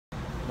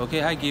Okay,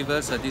 hi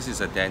givers. This is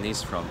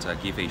Dennis from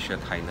Give Asia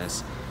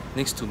Kindness.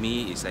 Next to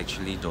me is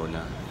actually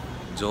Donna.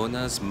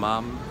 Donna's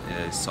mom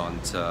is on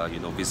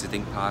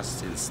visiting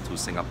pass to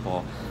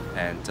Singapore,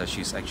 and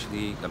she's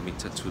actually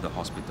admitted to the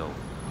hospital,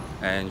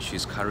 and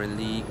she's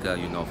currently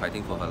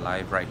fighting for her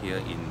life right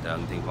here in the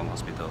Ng Teng Fong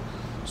Hospital.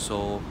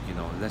 So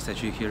let's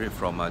actually hear it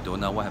from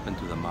Donna. What happened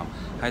to the mom?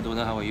 Hi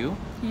Donna, how are you?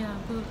 Yeah,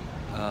 good.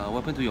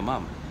 What happened to your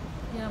mom?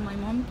 Yeah, my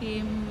mom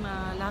came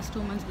last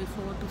 2 months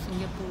before to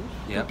Singapore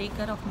Yep. to take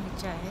care of my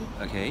child.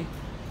 Okay.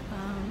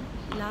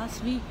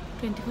 Last week,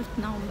 25th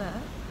November,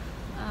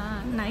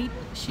 night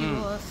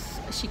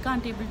she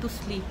can't able to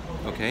sleep.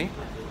 Okay.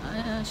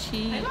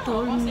 She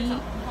told me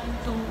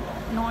to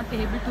not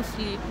able to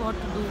sleep, what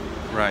to do.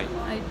 Right.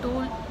 I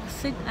told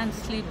sit and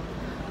sleep.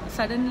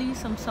 Suddenly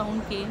some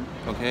sound came.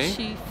 Okay.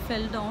 She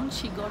fell down.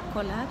 She got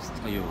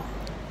collapsed, Ayo.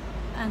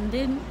 and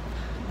then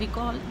we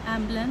called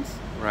ambulance.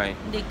 Right.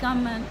 They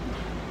come and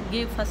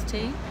gave first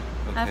aid.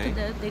 Okay. After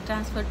that, they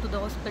transferred to the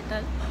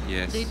hospital.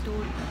 Yes. They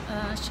told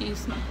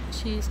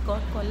she's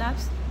got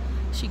collapsed.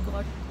 She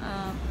got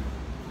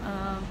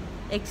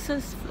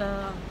excess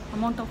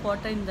amount of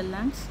water in the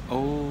lungs,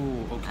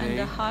 Oh, okay. and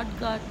the heart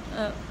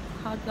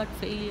got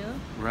failure.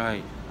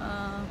 Right.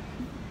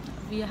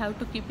 We have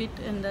to keep it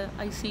in the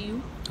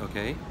ICU.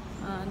 Okay.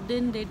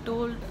 Then they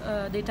told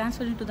they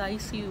transferred into the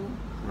ICU,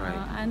 Right.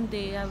 and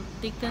they have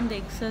taken the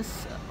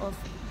excess of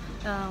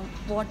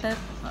water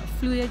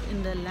fluid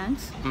in the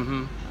lungs.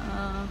 Mm-hmm.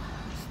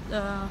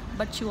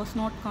 But she was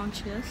not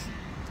conscious.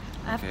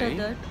 After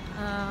Okay.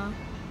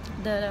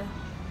 that,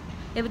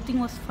 everything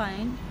was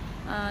fine.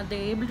 They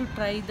able to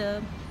try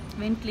the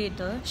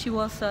ventilator. She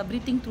was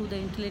breathing through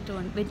the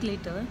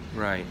ventilator.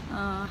 Right.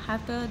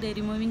 After they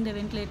removing the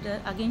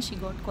ventilator, again she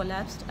got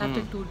collapsed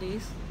after 2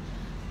 days.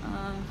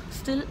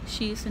 Still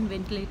she is in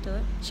ventilator.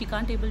 She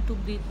can't able to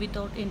breathe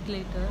without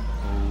ventilator.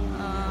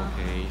 Oh,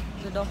 okay.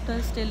 The doctor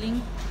is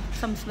telling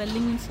some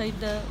swelling inside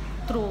the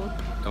throat,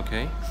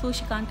 Okay. so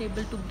she can't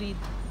able to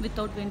breathe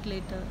without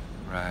ventilator.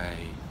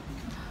 Right.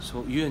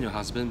 So you and your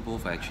husband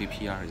both are actually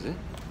PR, is it?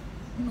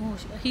 No,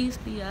 he is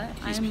PR.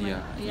 He's I'm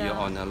PR. yeah,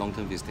 You're on a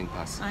long-term visiting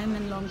pass. I'm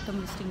in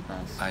long-term visiting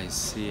pass. I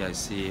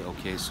see.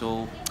 Okay.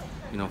 So,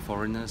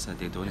 foreigners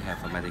they don't have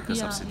medical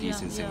Yeah, subsidies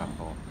yeah, in yeah,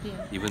 Singapore,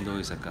 yeah. even though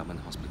it's a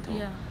government hospital.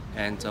 Yeah.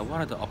 And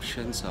what are the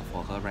options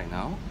for her right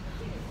now?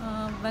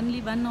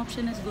 Only one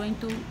option is going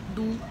to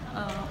do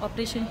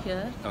operation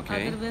here.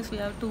 Okay. Otherwise, we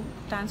have to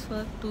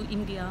transfer to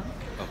India.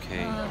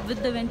 Okay.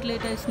 With the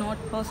ventilator, it's not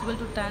possible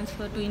to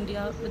transfer to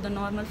India with the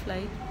normal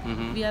flight.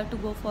 Mhm. We have to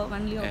go for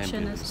only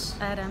option Ambulance. is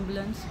air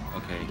ambulance.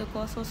 Okay. The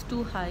cost was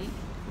too high.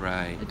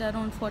 Right. It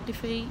around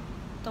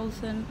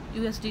 45,000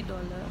 USD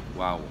dollar.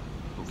 Wow.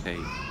 Okay.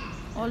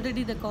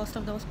 Already the cost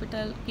of the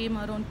hospital came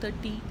around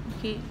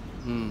 30K.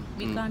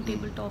 We can't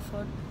able to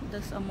afford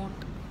this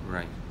amount.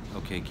 Right.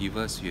 Okay,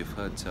 givers, you've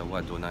heard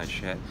what Donna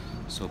shared.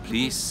 So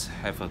please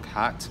have a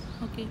heart,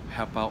 Okay.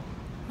 help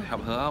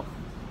her out,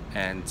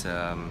 and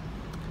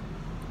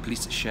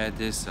please share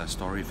this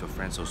story with your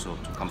friends also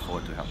to come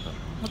forward to help her.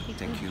 Okay.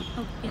 Thank you.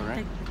 Okay. All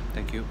right.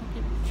 Thank you.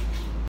 Okay.